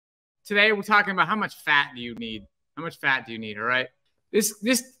today we're talking about how much fat do you need? How much fat do you need, all right?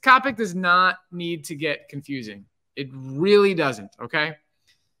 This topic does not need to get confusing. It really doesn't, okay?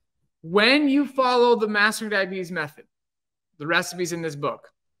 When you follow the Mastering Diabetes method, the recipes in this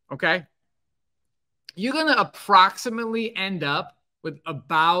book, okay, you're going to approximately end up with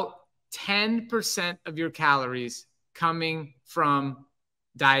about 10% of your calories coming from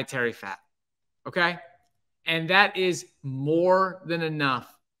dietary fat, okay? And that is more than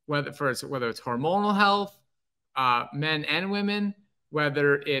enough, whether it's hormonal health, men and women,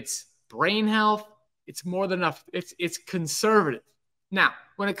 whether it's brain health, it's more than enough. It's conservative. Now,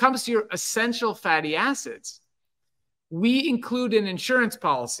 when it comes to your essential fatty acids, we include an insurance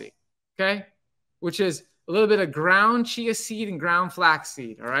policy, okay, which is a little bit of ground chia seed and ground flax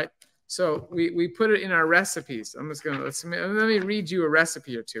seed, all right? So we put it in our recipes. I'm just going to, let me read you a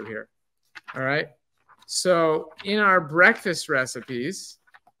recipe or two here, all right? So in our breakfast recipes,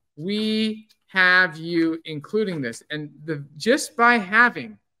 we have you including this. And just by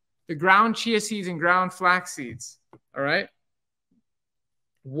having the ground chia seeds and ground flax seeds, all right,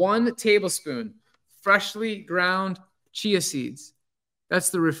 1 tablespoon freshly ground chia seeds. That's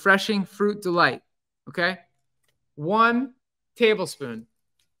the refreshing fruit delight, okay? 1 tablespoon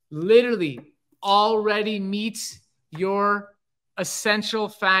literally already meets your essential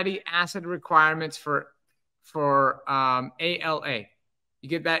fatty acid requirements for ALA. You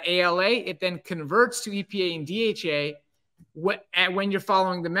get that ALA, it then converts to EPA and DHA when you're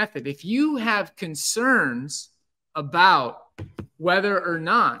following the method. If you have concerns about whether or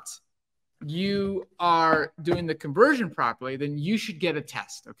not you are doing the conversion properly, then you should get a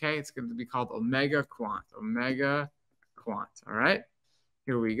test, okay? It's going to be called Omega Quant. Omega Quant, all right?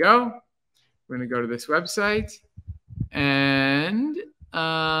 Here we go. We're going to go to this website. And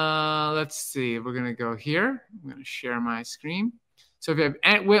let's see. We're going to go here. I'm going to share my screen. So if you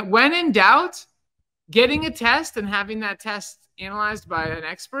have, when in doubt, getting a test and having that test analyzed by an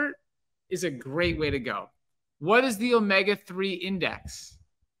expert is a great way to go. What is the Omega-3 Index?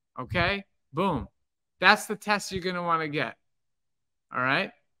 Okay, boom. That's the test you're going to want to get. All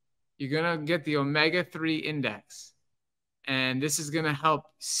right? You're going to get the Omega-3 Index. And this is going to help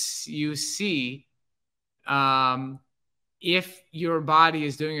you see if your body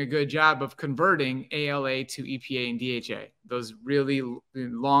is doing a good job of converting ALA to EPA and DHA. Those really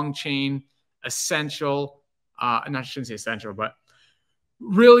long chain, essential, I shouldn't say essential, but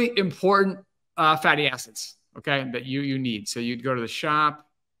really important fatty acids, okay, that you need. So you'd go to the shop,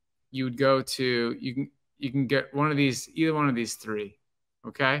 you would go to, you can get one of these, either one of these 3,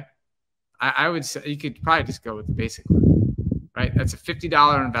 okay? I would say you could probably just go with the basic one, right? That's a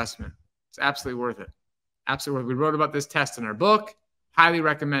 $50 investment. It's absolutely worth it. Absolutely. We wrote about this test in our book. Highly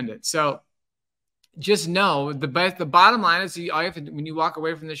recommend it. So just know the bottom line is all you have to, when you walk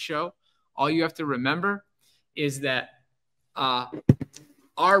away from this show, all you have to remember is that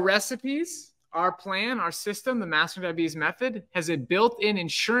our recipes, our plan, our system, the Mastering Diabetes method has a built-in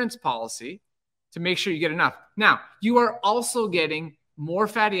insurance policy to make sure you get enough. Now, you are also getting more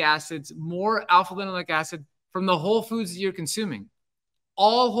fatty acids, more alpha-linoleic acid from the whole foods that you're consuming.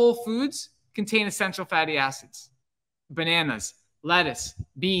 All whole foods contain essential fatty acids. Bananas, lettuce,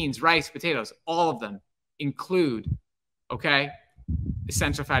 beans, rice, potatoes, all of them include, okay,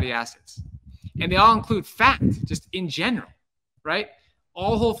 essential fatty acids. And they all include fat, just in general, right?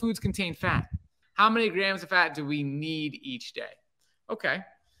 All whole foods contain fat. How many grams of fat do we need each day? Okay.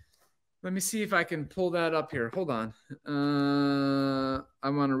 Let me see if I can pull that up here. Hold on. I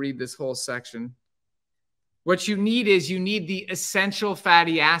want to read this whole section. What you need is you need the essential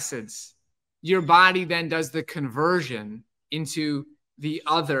fatty acids. Your body then does the conversion into the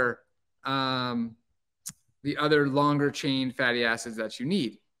other longer chain fatty acids that you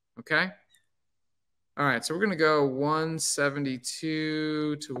need. Okay. All right. So we're going to go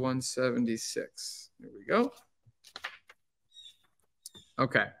 172 to 176. There we go.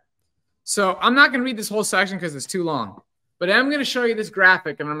 Okay. So I'm not going to read this whole section because it's too long, but I'm going to show you this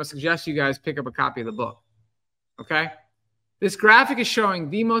graphic, and I'm going to suggest you guys pick up a copy of the book. Okay. This graphic is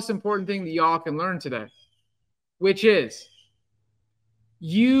showing the most important thing that y'all can learn today, which is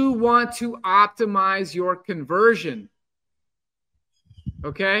you want to optimize your conversion.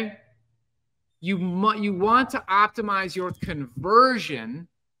 Okay? You want to optimize your conversion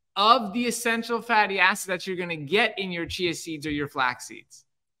of the essential fatty acids that you're going to get in your chia seeds or your flax seeds.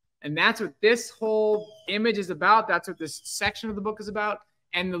 And that's what this whole image is about. That's what this section of the book is about.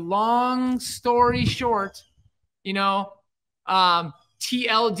 And the long story short, you know,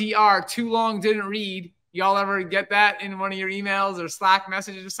 TLDR, too long, didn't read. Y'all ever get that in one of your emails or Slack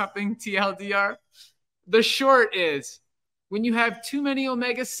messages or something? TLDR. The short is when you have too many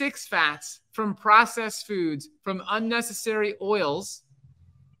omega-6 fats from processed foods, from unnecessary oils,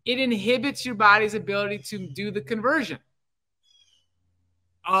 it inhibits your body's ability to do the conversion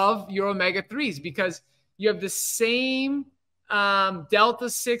of your omega-3s because you have the same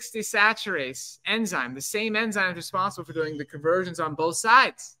delta-6 desaturase enzyme, the same enzyme responsible for doing the conversions on both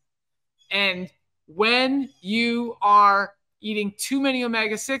sides. And when you are eating too many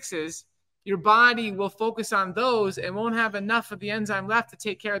omega-6s, your body will focus on those and won't have enough of the enzyme left to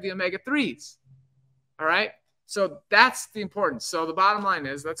take care of the omega-3s. All right? So that's the importance. So the bottom line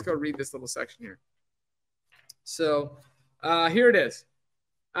is, let's go read this little section here. So here it is.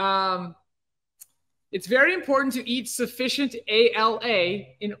 It's very important to eat sufficient ALA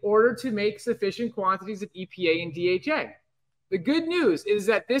in order to make sufficient quantities of EPA and DHA. The good news is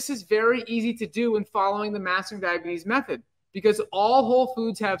that this is very easy to do when following the Mastering Diabetes method because all whole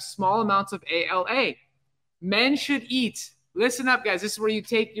foods have small amounts of ALA. Men should eat, listen up guys, this is where you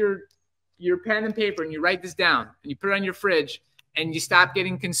take your pen and paper and you write this down and you put it on your fridge and you stop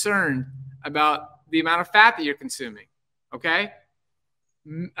getting concerned about the amount of fat that you're consuming, okay?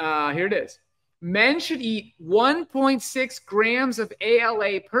 Here it is. Men should eat 1.6 grams of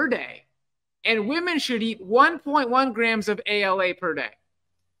ALA per day, and women should eat 1.1 grams of ALA per day.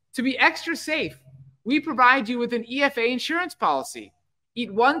 To be extra safe, we provide you with an EFA insurance policy.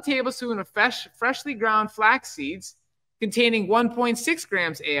 Eat 1 tablespoon of freshly ground flax seeds containing 1.6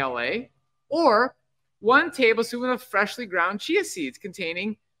 grams ALA, or 1 tablespoon of freshly ground chia seeds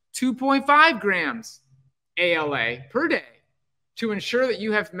containing 2.5 grams ALA per day to ensure that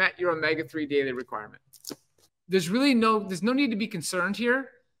you have met your omega-3 daily requirement. There's no need to be concerned here.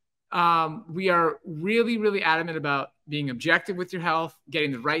 We are really, really adamant about being objective with your health,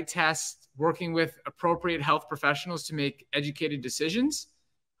 getting the right tests, working with appropriate health professionals to make educated decisions.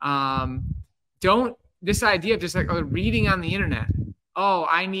 This idea of just like reading on the internet, oh,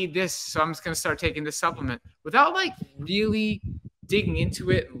 I need this, so I'm just going to start taking this supplement without like really digging into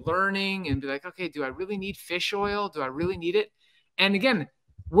it and learning and be like, okay, do I really need fish oil? Do I really need it? And again,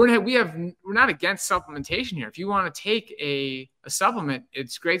 we're not against supplementation here. If you want to take a supplement,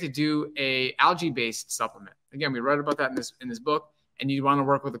 it's great to do a algae-based supplement. Again, we wrote about that in this book, and you want to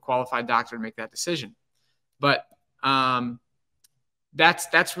work with a qualified doctor to make that decision. But that's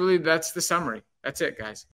the summary. That's it, guys.